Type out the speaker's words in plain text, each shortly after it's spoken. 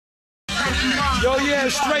Yo, yeah,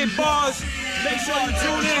 straight bars. Make sure you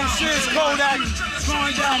tune in. Chizz and Kodak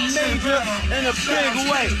going down major in a big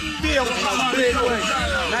way. Feel it in a big way.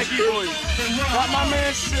 Nike boys. Got my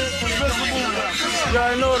man shit, Invisible. You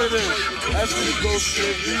already know what it is. That's what it goes to.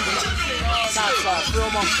 Top side. Feel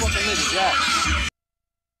my fucking niggas, yeah.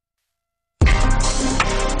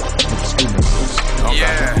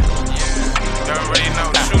 Yeah. You already know.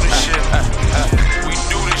 Shoot this shit. We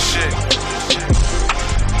do this shit.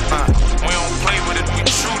 We don't play with it. We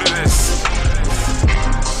true to this.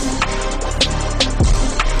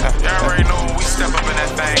 Y'all already know when we step up in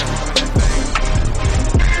that thing.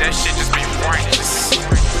 That shit just be righteous.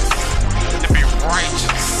 It be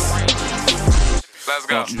righteous. Let's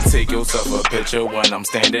go. You take yourself a picture when I'm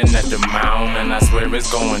standing at the mound, and I swear it's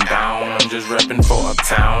going down. I'm just reppin' for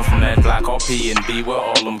uptown, from that block off P&B where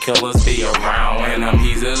all them killers be around. And I'm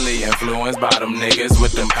easily influenced by them niggas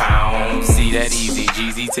with them pounds. See that easy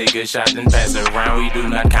Jeezy, take a shot and pass it around. We do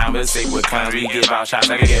not conversate with clowns, we give out shots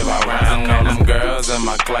like I give out rounds. And them girls in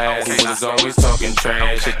my class was always talking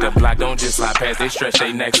trash. Hit the block, don't just slide past, they stretch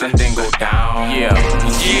their necks and then go down. Yeah,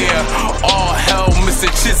 all hell, Mr.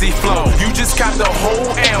 Chizzy Flow. You just got the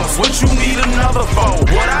whole ounce, what you need another for?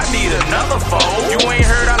 What I need another for? You ain't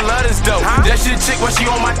heard I love this dope. That shit chick when she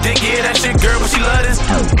on my dick, yeah, that shit girl when she love this.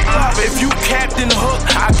 If you Captain Hook,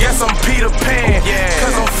 I guess I'm Peter Pan.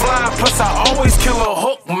 Cause I'm fly, plus I always kill a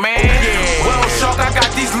hook, man. Well, Shark, I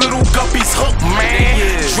got these little guppies hooked, man.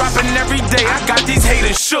 Dropping every day, I got these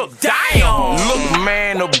haters shook. Damn! Look,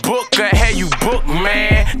 man, the book ahead you book,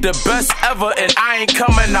 man. The best ever, and I ain't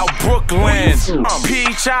coming out Brooklyn.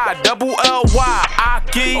 P-H-I-double-L-Y.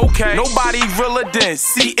 Aki, okay. Nobody realer than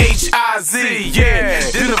C-H-I-Z, yeah.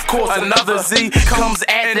 Then of course another Z comes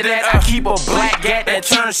after that. I keep a black gat that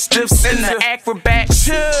turns stiffs into acrobat.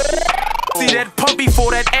 See that pumpy for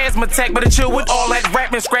that asthma attack, but chill with all that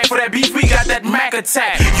rap and scrap for that beef. We got that Mac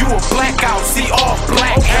attack. You a blackout, see all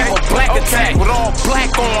black, have a black attack with all black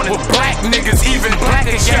on it. With black niggas, even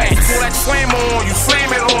blacker jacks. Pull that slam on, you slam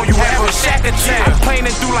it on, you have a shack attack. I'm playing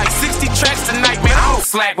it through like 60 tracks tonight, man. I don't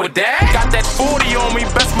slack with that. Got that 40 on me,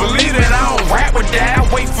 best believe it. I don't rap with that. I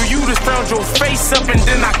wait for you to round your face up and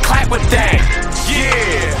then I clap with that.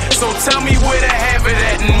 Yeah, so tell me where to have it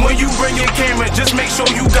at, and when you bring your camera, just make sure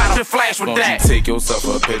you got your flash with that. You take yourself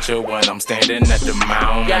a picture when I'm standing at the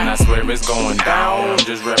mound, and I swear it's going down. I'm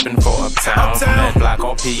just reppin' for uptown, from that block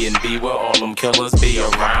off P&B where all them killers be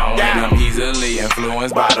around. And I'm easily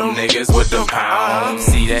influenced by them niggas with them pounds.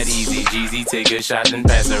 See that easy Jeezy, take a shot and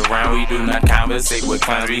pass it around. We do not conversate with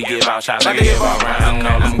clowns, we give out shots like I give out rounds. And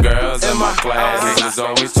all them girls in my class, niggas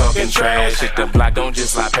always talking trash. Hit the block, don't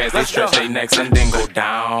just slide past, they stretch their necks and then go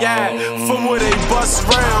down. From where they bust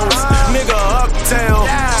rounds, nigga uptown.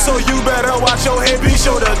 So you better watch your head, be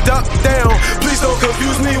sure to duck down. Please don't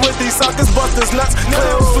confuse me with these suckers, busters, nuts,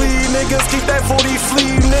 clowns, flea niggas. Keep that 40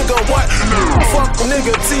 flea, nigga. What? Fuck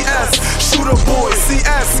nigga, TS, shooter boy,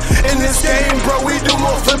 CS. In this game, bro, we do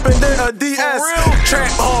more flipping than a DS. Trap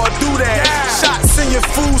hard, do that. Shots in your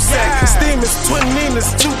food sack. Steam is twin Ninas,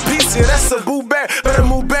 2-piece, yeah, that's a boo back. Better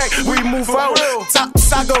move back, we move out. Top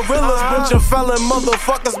side gorillas, bunch of felon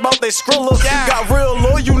motherfuckers bout they skrilla. Got real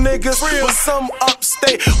loyal niggas, with some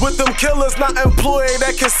upstate with them killers. Not employed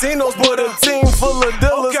at casinos, but a team full of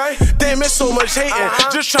dealers. Damn, it's so much hating.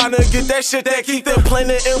 Just trying to get that shit that keep them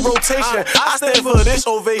planet in rotation. I stand for this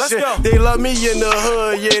ovation. They love me in the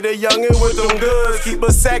hood, yeah, they youngin' with them goods. Keep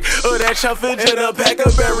a sack of that chuffage and a pack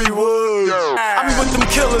of berry wood. I be with them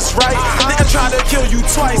killers, right? They try to kill you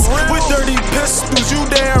twice with dirty pistols. You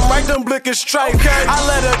damn right, them blickers strike. I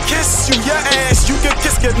let her kiss you, your ass, you can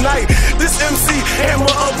kiss goodnight. This MC hammer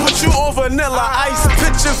up, put you on vanilla ice.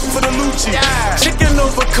 Picture for the Lucci, chicken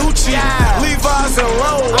over coochie. Levi's and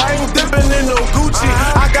low, I ain't dipping in no Gucci.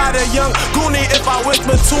 I got a young goonie, if I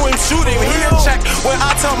whisper to him, shooting. He'll check when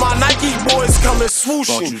I tell my Nike boys coming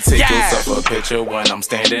swooshing. Won't you take yourself a picture when I'm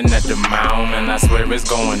standing at the mound, and I swear it's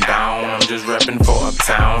going down. I'm just reppin' for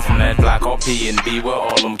uptown, from that block off P&B where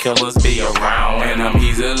all them killers be around. And I'm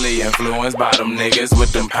easily influenced by them niggas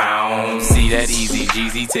with them pounds. See that easy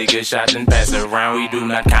Jeezy, take a shot and pass it around. We do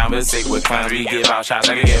not conversate with clowns, we give out shots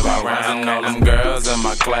like I give out rounds. And all them girls in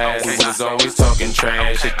my class was always talking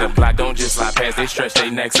trash. Hit the block, don't just slide past, they stretch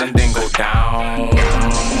their necks and then go down.